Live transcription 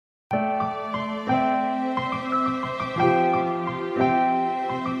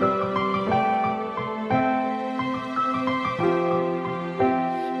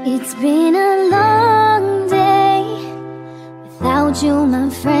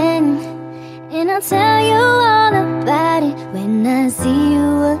friend, and I'll tell you all about it when I see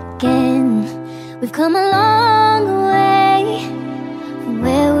you again. We've come a long way from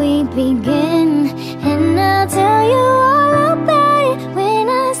where we begin, and I'll tell you all about it when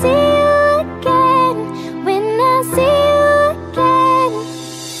I see you again. When I see you again.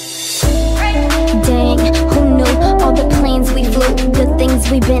 Dang, who knew all the planes we flew, the things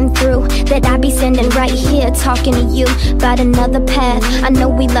we've been through, that I'd be standing right here talking to you about another path. I know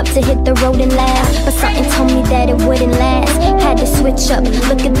we love to hit the road and laugh, but something told me that it wouldn't last. Had to switch up,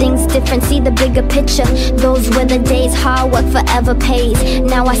 look at things different, see the bigger picture. Those were the days, hard work forever pays.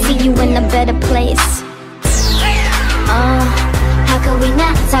 Now I see you in a better place. How could we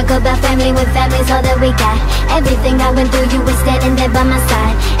not talk about family when family's all that we got? Everything I went through, you were standing there by my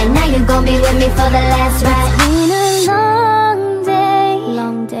side, and now you're gonna be with me for the last ride. It's been a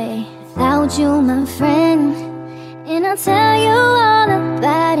long day without you, my friend, and I'll tell you all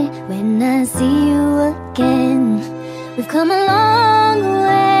about it when I see you again. We've come a long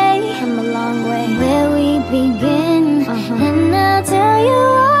way where we begin, and I'll tell you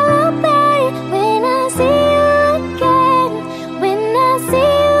all about it when I see you again. When I see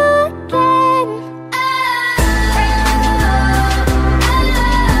you again.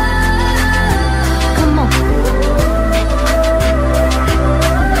 Come on.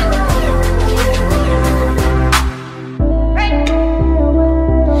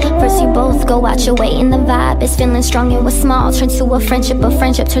 First you both go out your way and the vibe is feeling strong. It was small, turn to a friendship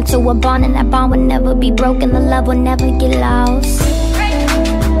turn to a bond, and that bond will never be broken, the love will never get lost.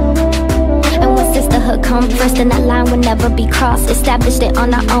 And when sisterhood come first, then that line will never be crossed. Established it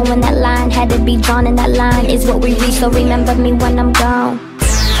on our own when that line had to be drawn, and that line is what we reach, so remember me when I'm gone.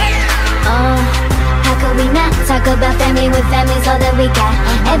 How could we not talk about family when family's all that we got?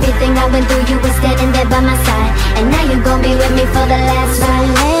 Everything I went through, you were standing there by my side, and now you're gonna be with me for the last ride.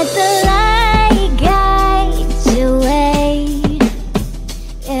 Let the light guide your way,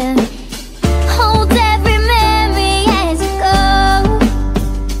 yeah. Hold every memory as you go,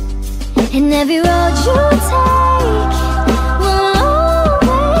 and every road you take will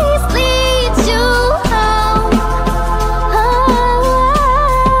always lead you home.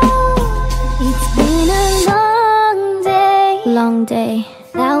 It's been a long day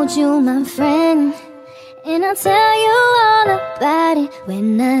without you, my friend, and I'll tell you all about it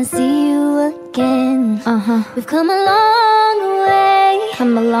when I see you again. We've come a long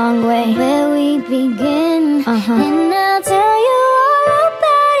way where we begin, and I'll tell you